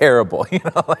 They look terrible.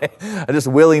 Just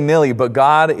willy-nilly. But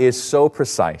God is so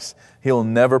precise. He'll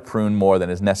never prune more than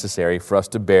is necessary for us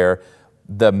to bear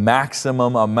the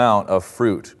maximum amount of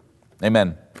fruit.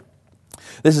 Amen.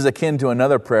 This is akin to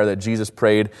another prayer that Jesus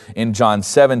prayed in John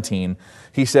 17.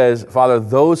 He says, Father,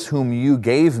 those whom you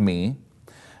gave me,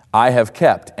 I have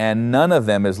kept, and none of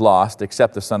them is lost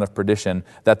except the son of perdition,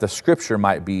 that the scripture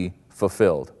might be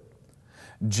fulfilled.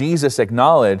 Jesus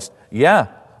acknowledged,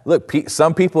 look,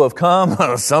 some people have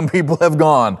come, some people have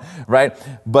gone, right?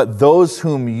 But those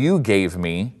whom you gave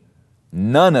me,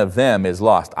 none of them is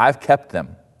lost. I've kept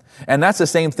them. And that's the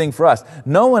same thing for us.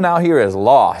 No one out here is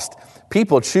lost.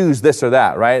 People choose this or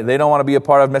that, right? They don't want to be a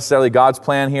part of necessarily God's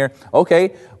plan here.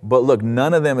 Okay, but look,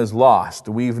 none of them is lost.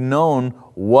 We've known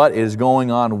what is going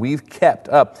on. We've kept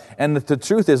up. And the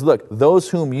truth is, look, those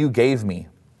whom you gave me.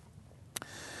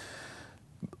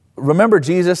 Remember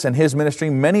Jesus and His ministry?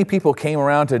 Many people came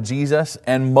around to Jesus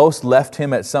and most left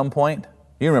Him at some point.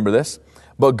 You remember this.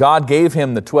 But God gave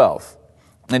Him the 12.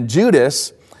 And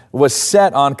Judas was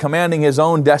set on commanding his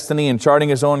own destiny and charting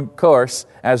his own course,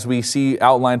 as we see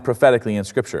outlined prophetically in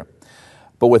Scripture.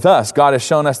 But with us, God has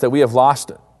shown us that we have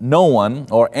lost no one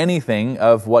or anything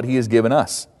of what He has given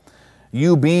us.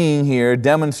 You being here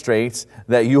demonstrates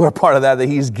that you are part of that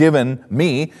He's given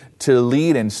me to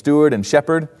lead and steward and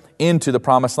shepherd into the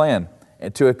promised land,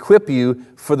 and to equip you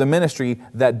for the ministry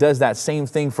that does that same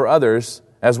thing for others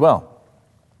as well.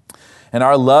 And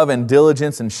our love and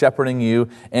diligence in shepherding you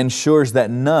ensures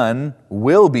that none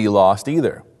will be lost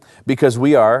either, because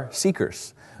we are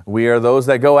seekers. We are those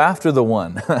that go after the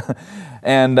one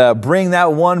and bring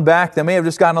that one back that may have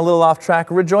just gotten a little off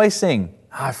track, rejoicing.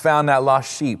 I found that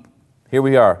lost sheep. Here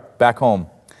we are, back home.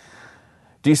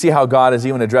 Do you see how God is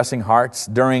even addressing hearts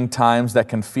during times that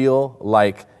can feel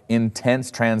like intense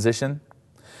transition?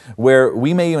 Where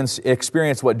we may even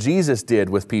experience what Jesus did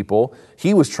with people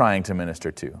He was trying to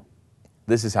minister to.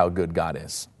 This is how good God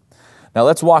is. Now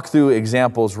let's walk through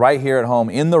examples right here at home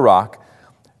in the Rock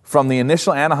from the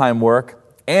initial Anaheim work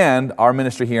and our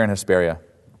ministry here in Hesperia.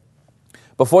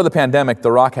 Before the pandemic,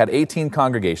 the Rock had 18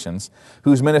 congregations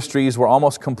whose ministries were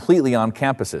almost completely on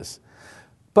campuses.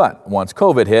 But once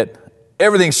COVID hit,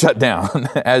 everything shut down,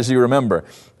 as you remember.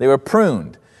 They were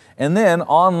pruned. And then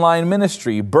online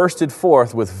ministry bursted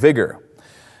forth with vigor.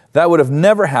 That would have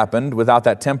never happened without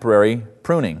that temporary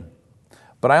pruning.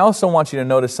 But I also want you to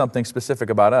notice something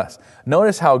specific about us.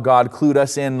 Notice how God clued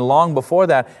us in long before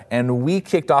that, and we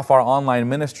kicked off our online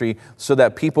ministry so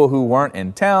that people who weren't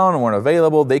in town, weren't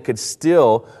available, they could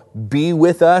still be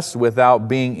with us without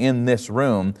being in this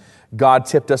room. God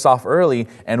tipped us off early,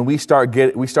 and we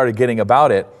started getting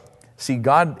about it. See,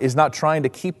 God is not trying to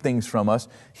keep things from us.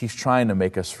 He's trying to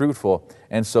make us fruitful.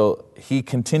 And so He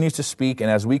continues to speak, and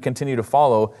as we continue to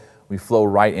follow, we flow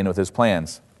right in with His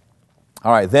plans.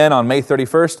 All right, then on May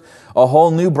 31st, a whole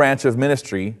new branch of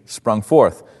ministry sprung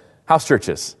forth, house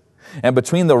churches. And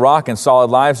between the Rock and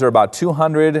Solid Lives, there are about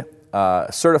 200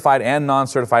 certified and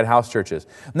non-certified house churches.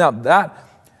 Now, that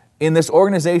in this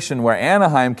organization where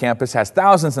Anaheim campus has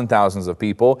thousands and thousands of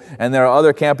people, and there are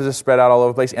other campuses spread out all over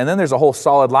the place, and then there's a whole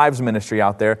Solid Lives ministry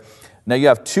out there. Now you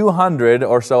have 200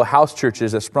 or so house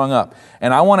churches that sprung up.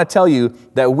 And I want to tell you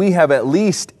that we have at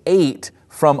least 8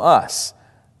 from us.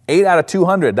 8 out of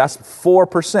 200, that's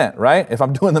 4%, right? If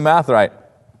I'm doing the math right.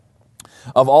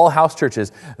 Of all house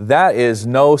churches, that is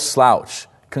no slouch.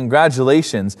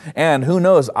 Congratulations. And who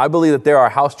knows, I believe that there are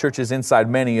house churches inside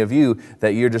many of you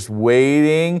that you're just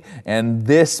waiting, and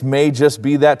this may just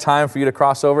be that time for you to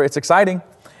cross over. It's exciting.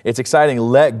 It's exciting.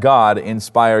 Let God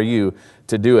inspire you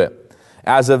to do it.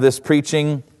 As of this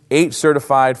preaching, 8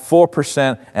 certified,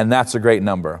 4%, and that's a great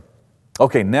number.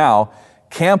 Okay, now,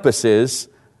 campuses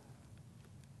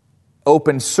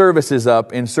open services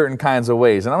up in certain kinds of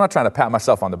ways. And I'm not trying to pat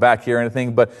myself on the back here or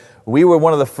anything, but we were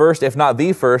one of the first, if not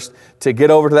the first, to get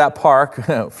over to that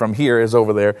park. From here is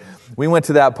over there. We went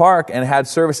to that park and had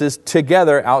services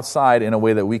together outside in a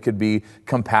way that we could be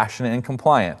compassionate and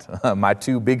compliant. My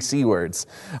 2 big C words.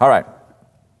 All right.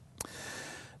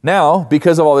 Now,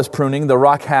 because of all this pruning, the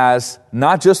Rock has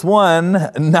not just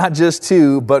 1, not just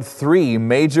 2, but 3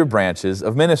 major branches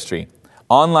of ministry.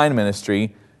 Online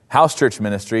ministry, house church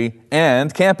ministry,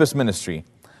 and campus ministry.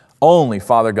 Only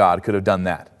Father God could have done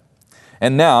that.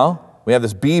 And now we have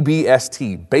this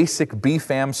BBST, Basic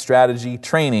BFAM Strategy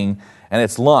Training, and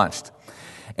it's launched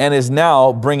and is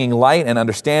now bringing light and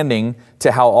understanding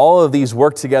to how all of these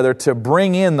work together to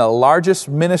bring in the largest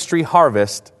ministry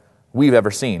harvest we've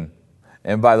ever seen.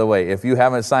 And by the way, if you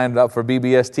haven't signed up for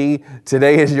BBST,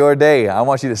 today is your day. I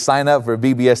want you to sign up for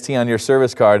BBST on your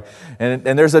service card. And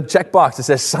there's a checkbox that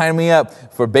says, sign me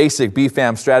up for Basic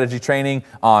BFAM Strategy Training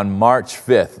on March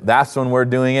 5th. That's when we're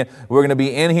doing it. We're going to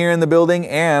be in here in the building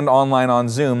and online on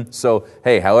Zoom. So,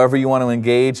 hey, however you want to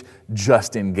engage,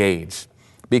 just engage.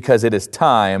 Because it is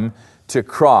time to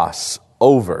cross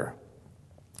over.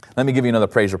 Let me give you another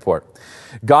praise report.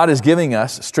 God is giving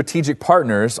us strategic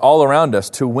partners all around us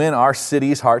to win our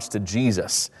city's hearts to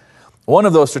Jesus. One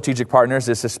of those strategic partners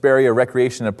is Hesperia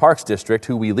Recreation and Parks District,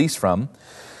 who we lease from.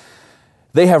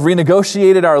 They have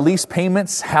renegotiated our lease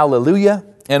payments, hallelujah,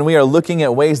 and we are looking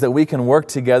at ways that we can work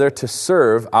together to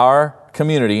serve our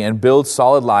community and build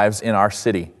solid lives in our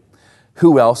city.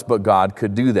 Who else but God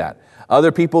could do that?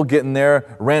 Other people getting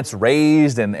their rents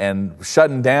raised and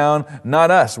shutting down. Not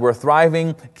us. We're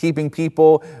thriving, keeping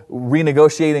people,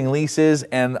 renegotiating leases,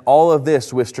 and all of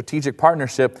this with strategic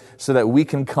partnership so that we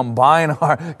can combine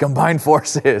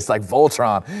forces like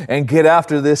Voltron and get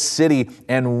after this city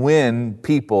and win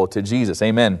people to Jesus.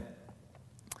 Amen.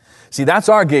 See, that's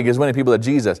our gig, is winning people to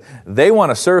Jesus. They want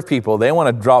to serve people. They want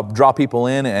to draw people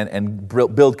in and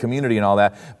build community and all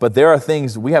that. But there are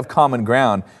things, we have common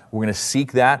ground. We're going to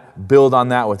seek that, build on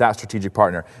that with that strategic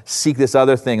partner. Seek this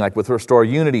other thing, like with Restore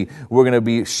Unity. We're going to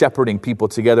be shepherding people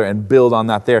together and build on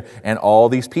that there. And all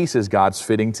these pieces, God's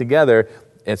fitting together.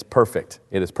 It's perfect.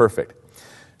 It is perfect.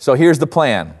 So here's the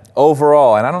plan.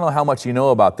 Overall, and I don't know how much you know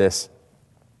about this,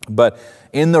 but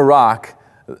in the Rock,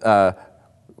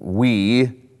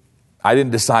 I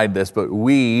didn't decide this, but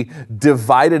we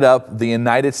divided up the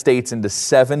United States into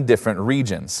 7 different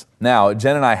regions. Now,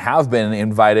 Jen and I have been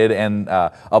invited and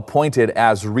appointed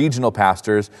as regional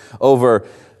pastors over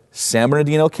San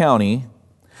Bernardino County,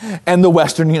 and the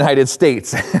Western United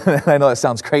States. I know that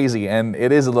sounds crazy, and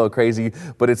it is a little crazy,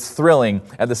 but it's thrilling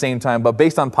at the same time. But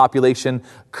based on population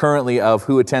currently of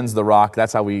who attends the Rock,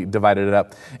 that's how we divided it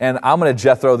up. And I'm going to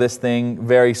Jethro this thing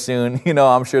very soon.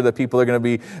 I'm sure that people are going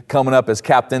to be coming up as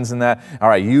captains in that. All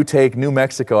right, you take New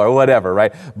Mexico or whatever,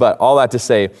 right? But all that to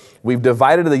say, we've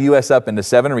divided the U.S. up into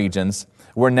 7 regions.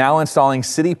 We're now installing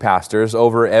city pastors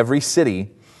over every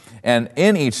city. And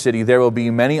in each city, there will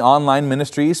be many online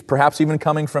ministries, perhaps even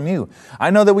coming from you. I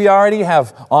know that we already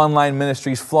have online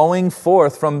ministries flowing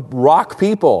forth from Rock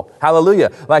people.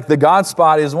 Hallelujah. Like the God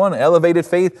Spot is one, Elevated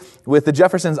Faith with the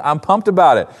Jeffersons. I'm pumped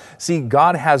about it. See,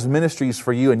 God has ministries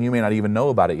for you, and you may not even know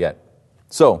about it yet.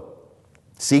 So,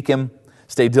 seek Him,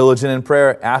 stay diligent in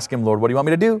prayer, ask Him, Lord, what do you want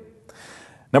me to do?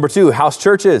 Number 2, house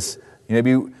churches.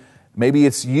 Maybe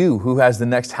it's you who has the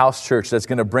next house church that's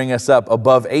going to bring us up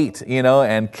above 8,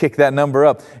 and kick that number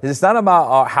up. It's not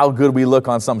about how good we look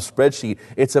on some spreadsheet.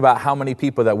 It's about how many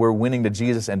people that we're winning to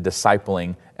Jesus and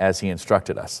discipling as He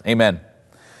instructed us. Amen.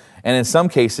 And in some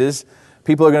cases,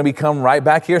 people are going to become right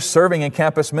back here serving in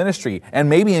campus ministry, and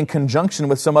maybe in conjunction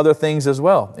with some other things as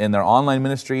well, in their online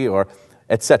ministry or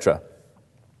etc.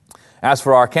 As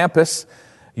for our campus,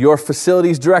 your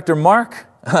facilities director, Mark,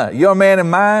 your man and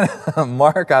mine,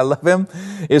 Mark, I love him,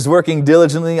 is working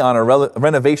diligently on a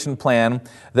renovation plan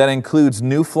that includes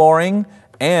new flooring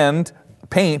and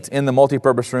paint in the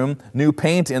multipurpose room, new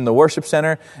paint in the worship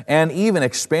center, and even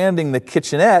expanding the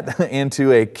kitchenette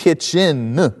into a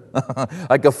kitchen,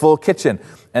 like a full kitchen.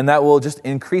 And that will just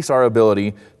increase our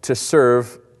ability to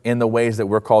serve in the ways that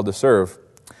we're called to serve.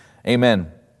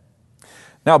 Amen.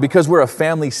 Now, because we're a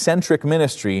family-centric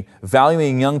ministry,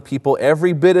 valuing young people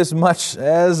every bit as much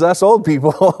as us old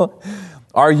people,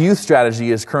 our youth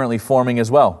strategy is currently forming as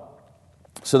well,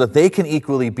 so that they can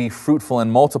equally be fruitful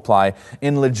and multiply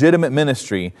in legitimate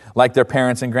ministry like their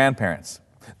parents and grandparents.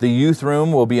 The youth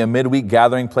room will be a midweek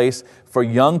gathering place for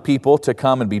young people to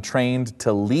come and be trained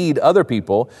to lead other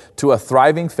people to a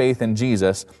thriving faith in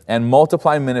Jesus and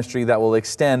multiply ministry that will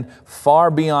extend far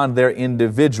beyond their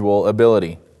individual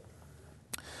ability.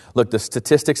 Look, the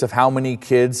statistics of how many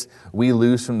kids we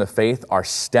lose from the faith are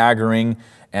staggering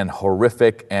and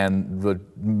horrific and would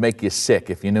make you sick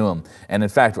if you knew them. And in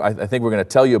fact, I think we're going to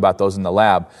tell you about those in the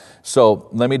lab. So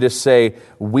let me just say,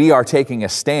 we are taking a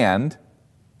stand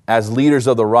as leaders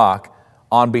of the Rock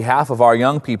on behalf of our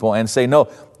young people and say, no,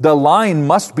 the line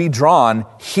must be drawn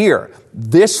here,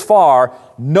 this far,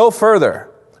 no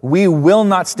further. We will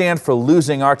not stand for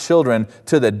losing our children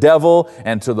to the devil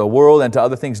and to the world and to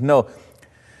other things. No.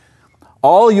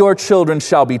 All your children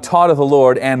shall be taught of the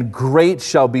Lord, and great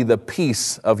shall be the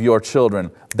peace of your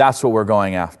children. That's what we're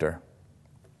going after.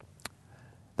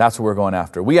 That's what we're going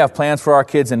after. We have plans for our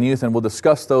kids and youth, and we'll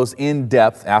discuss those in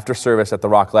depth after service at the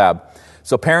Rock Lab.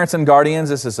 So parents and guardians,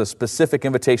 this is a specific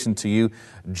invitation to you.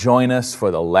 Join us for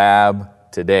the lab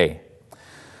today.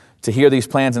 To hear these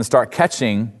plans and start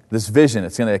catching this vision,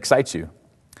 it's going to excite you.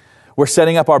 We're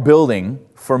setting up our building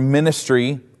for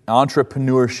ministry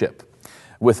entrepreneurship,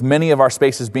 with many of our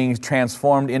spaces being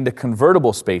transformed into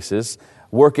convertible spaces,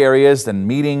 work areas and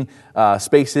meeting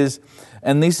spaces.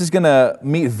 And this is going to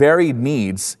meet varied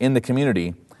needs in the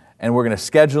community. And we're going to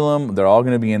schedule them. They're all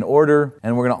going to be in order.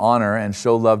 And we're going to honor and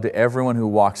show love to everyone who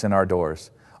walks in our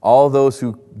doors. All those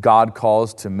who God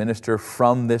calls to minister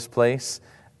from this place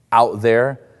out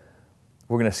there,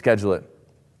 we're going to schedule it.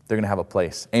 They're going to have a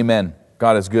place. Amen.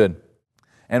 God is good.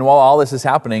 And while all this is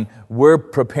happening, we're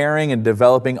preparing and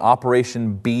developing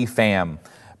Operation BFAM.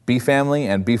 Be family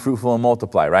and be fruitful and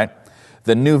multiply, right?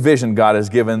 The new vision God has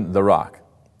given the Rock.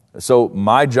 So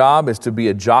my job is to be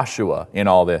a Joshua in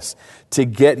all this, to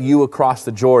get you across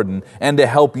the Jordan and to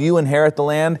help you inherit the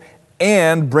land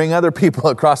and bring other people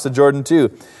across the Jordan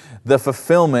too. The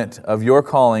fulfillment of your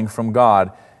calling from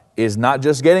God is not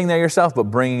just getting there yourself, but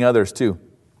bringing others too.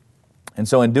 And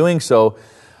so in doing so,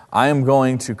 I am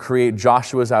going to create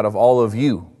Joshuas out of all of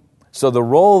you. So the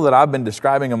role that I've been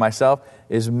describing of myself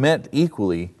is meant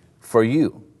equally for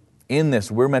you. In this,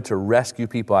 we're meant to rescue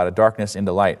people out of darkness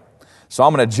into light. So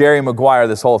I'm going to Jerry Maguire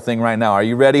this whole thing right now. Are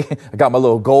you ready? I got my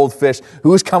little goldfish.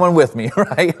 Who's coming with me,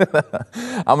 right?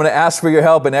 I'm going to ask for your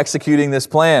help in executing this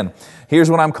plan. Here's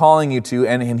what I'm calling you to,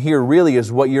 and here really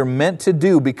is what you're meant to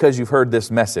do because you've heard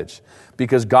this message.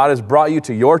 Because God has brought you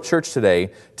to your church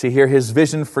today to hear His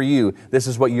vision for you. This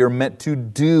is what you're meant to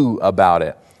do about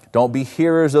it. Don't be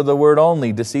hearers of the word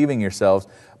only, deceiving yourselves,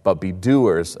 but be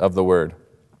doers of the word.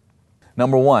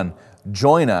 Number 1,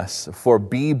 join us for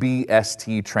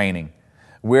BBST training.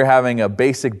 We're having a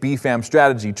basic BFAM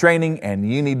strategy training,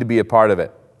 and you need to be a part of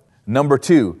it. Number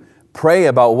 2, pray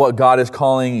about what God is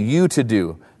calling you to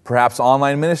do. Perhaps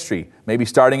online ministry, maybe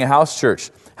starting a house church.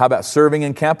 How about serving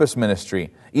in campus ministry?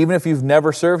 Even if you've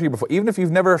never served here before, even if you've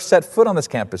never set foot on this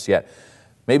campus yet,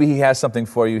 maybe He has something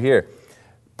for you here.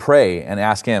 Pray and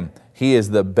ask Him. He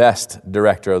is the best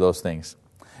director of those things.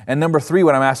 And number 3,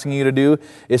 what I'm asking you to do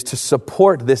is to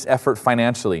support this effort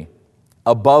financially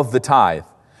above the tithe.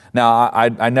 Now,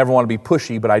 I never want to be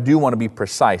pushy, but I do want to be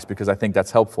precise because I think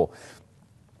that's helpful.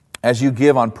 As you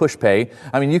give on PushPay,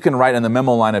 I mean, you can write in the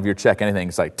memo line of your check anything.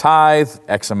 It's like tithe,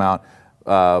 X amount,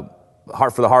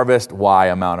 Heart for the Harvest, Y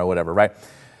amount or whatever, right?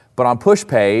 But on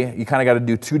PushPay, you kind of got to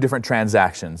do 2 different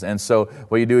transactions. And so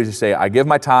what you do is you say, I give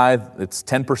my tithe, it's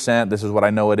 10%, this is what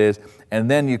I know it is. And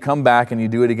then you come back and you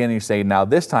do it again and you say, now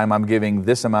this time I'm giving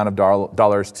this amount of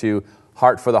dollars to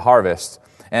Heart for the Harvest.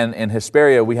 And in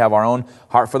Hesperia, we have our own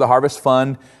Heart for the Harvest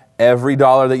fund. Every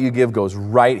dollar that you give goes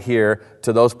right here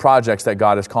to those projects that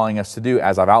God is calling us to do,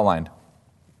 as I've outlined.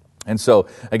 And so,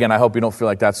 again, I hope you don't feel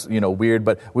like that's, weird,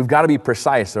 but we've got to be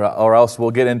precise or else we'll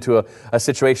get into a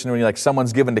situation where you're like,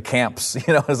 someone's given to camps,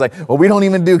 it's like, well, we don't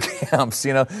even do camps,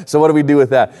 so what do we do with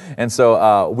that? And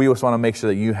so we just want to make sure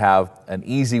that you have an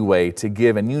easy way to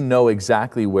give and you know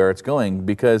exactly where it's going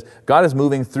because God is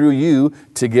moving through you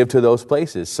to give to those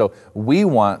places. So we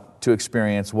want to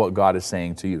experience what God is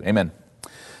saying to you. Amen.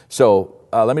 So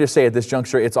let me just say at this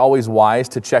juncture, it's always wise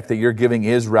to check that your giving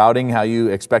is routing how you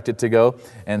expect it to go.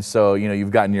 And so,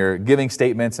 you've gotten your giving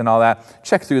statements and all that.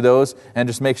 Check through those and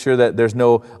just make sure that there's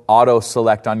no auto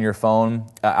select on your phone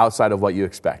outside of what you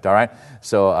expect, all right?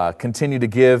 So continue to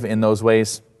give in those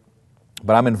ways.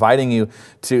 But I'm inviting you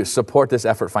to support this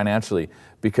effort financially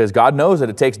because God knows that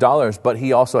it takes dollars, but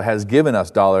He also has given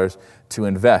us dollars to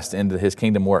invest into His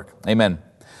kingdom work. Amen.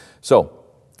 So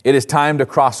it is time to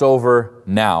cross over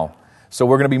now. So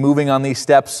we're going to be moving on these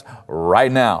steps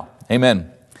right now.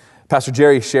 Amen. Pastor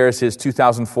Jerry shares his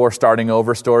 2004 starting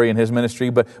over story in his ministry,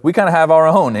 but we kind of have our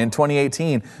own. In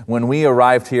 2018, when we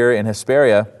arrived here in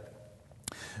Hesperia,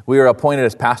 we were appointed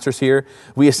as pastors here.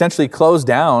 We essentially closed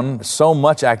down so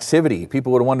much activity.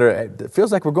 People would wonder, it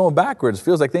feels like we're going backwards. It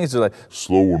feels like things are like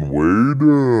slowing way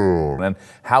down. And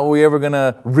how are we ever going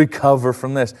to recover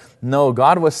from this? No,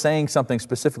 God was saying something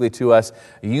specifically to us.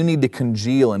 You need to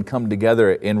congeal and come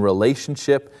together in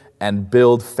relationship and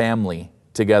build family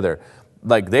together.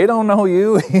 Like they don't know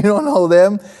you, you don't know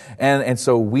them. And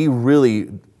so we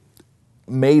really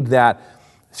made that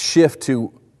shift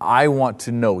to, I want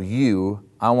to know you.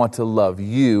 I want to love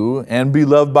you and be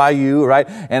loved by you, right?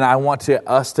 And I want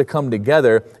us to come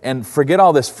together and forget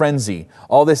all this frenzy,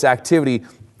 all this activity,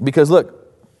 because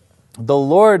look, the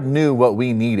Lord knew what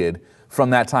we needed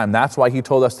from that time. That's why He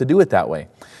told us to do it that way.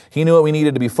 He knew what we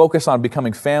needed to be focused on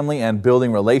becoming family and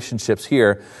building relationships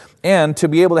here, and to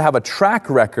be able to have a track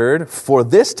record for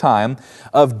this time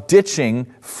of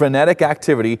ditching frenetic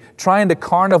activity, trying to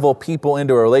carnival people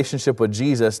into a relationship with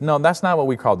Jesus. No, that's not what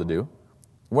we're called to do.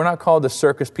 We're not called to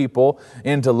circus people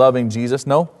into loving Jesus.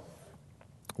 No.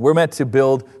 We're meant to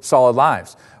build solid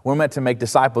lives. We're meant to make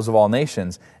disciples of all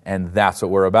nations, and that's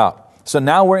what we're about. So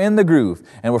now we're in the groove,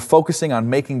 and we're focusing on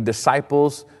making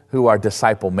disciples who are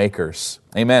disciple makers.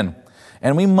 Amen.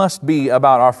 And we must be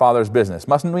about our Father's business,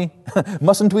 mustn't we?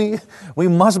 Mustn't we? We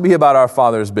must be about our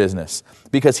Father's business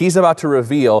because He's about to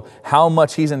reveal how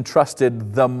much He's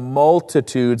entrusted the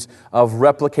multitudes of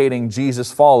replicating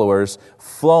Jesus followers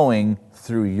flowing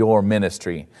through your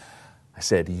ministry. I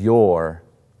said your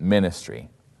ministry.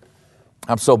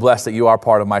 I'm so blessed that you are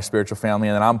part of my spiritual family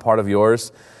and that I'm part of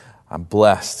yours. I'm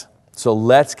blessed. So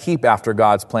let's keep after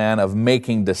God's plan of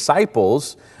making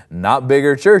disciples, not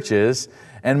bigger churches,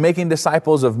 and making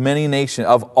disciples of many nations,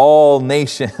 of all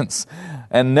nations,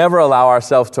 and never allow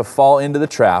ourselves to fall into the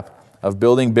trap of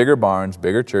building bigger barns,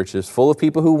 bigger churches, full of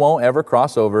people who won't ever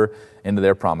cross over into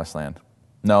their promised land.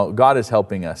 No, God is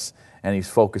helping us, and He's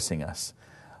focusing us.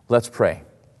 Let's pray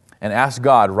and ask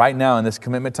God right now in this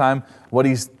commitment time what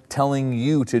He's telling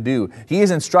you to do. He is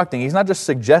instructing. He's not just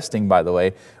suggesting, by the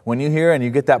way. When you hear and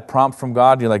you get that prompt from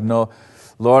God, you're like, no,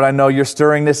 Lord, I know you're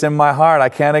stirring this in my heart. I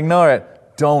can't ignore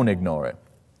it. Don't ignore it.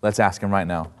 Let's ask Him right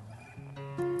now.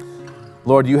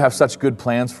 Lord, you have such good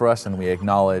plans for us, and we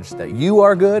acknowledge that you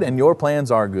are good and your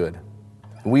plans are good.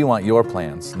 We want your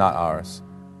plans, not ours.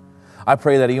 I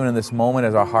pray that even in this moment,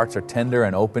 as our hearts are tender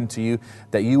and open to you,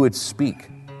 that you would speak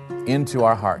into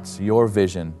our hearts your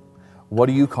vision. What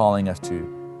are you calling us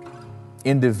to?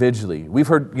 Individually. We've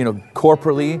heard,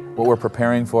 corporately what we're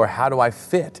preparing for. How do I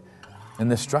fit in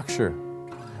this structure?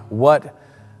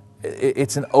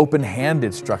 It's an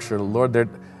open-handed structure. Lord,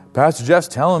 Pastor Jeff's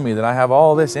telling me that I have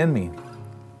all this in me.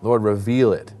 Lord,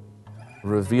 reveal it.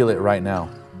 Reveal it right now.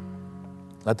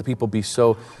 Let the people be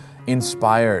so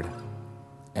inspired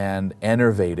and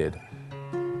enervated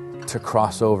to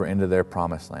cross over into their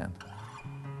promised land.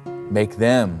 Make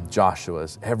them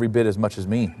Joshuas every bit as much as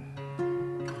me.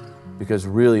 Because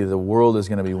really the world is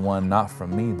going to be won not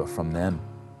from me, but from them.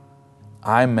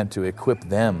 I'm meant to equip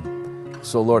them.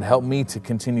 So Lord, help me to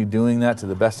continue doing that to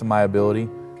the best of my ability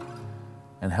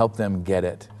and help them get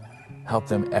it. Help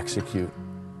them execute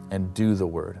and do the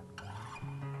word.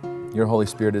 Your Holy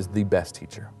Spirit is the best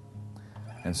teacher.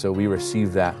 And so we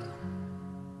receive that.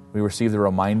 We receive the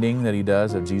reminding that he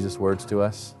does of Jesus' words to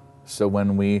us. So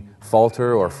when we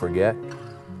falter or forget,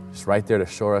 it's right there to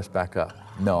shore us back up.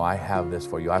 No, I have this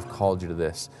for you. I've called you to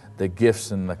this. The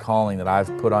gifts and the calling that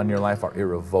I've put on your life are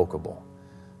irrevocable.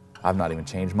 I've not even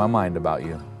changed my mind about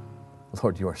you.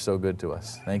 Lord, you are so good to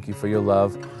us. Thank you for your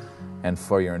love and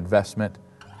for your investment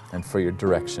and for your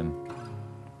direction.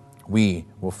 We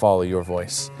will follow your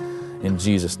voice. In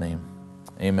Jesus' name,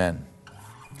 amen.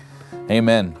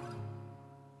 Amen.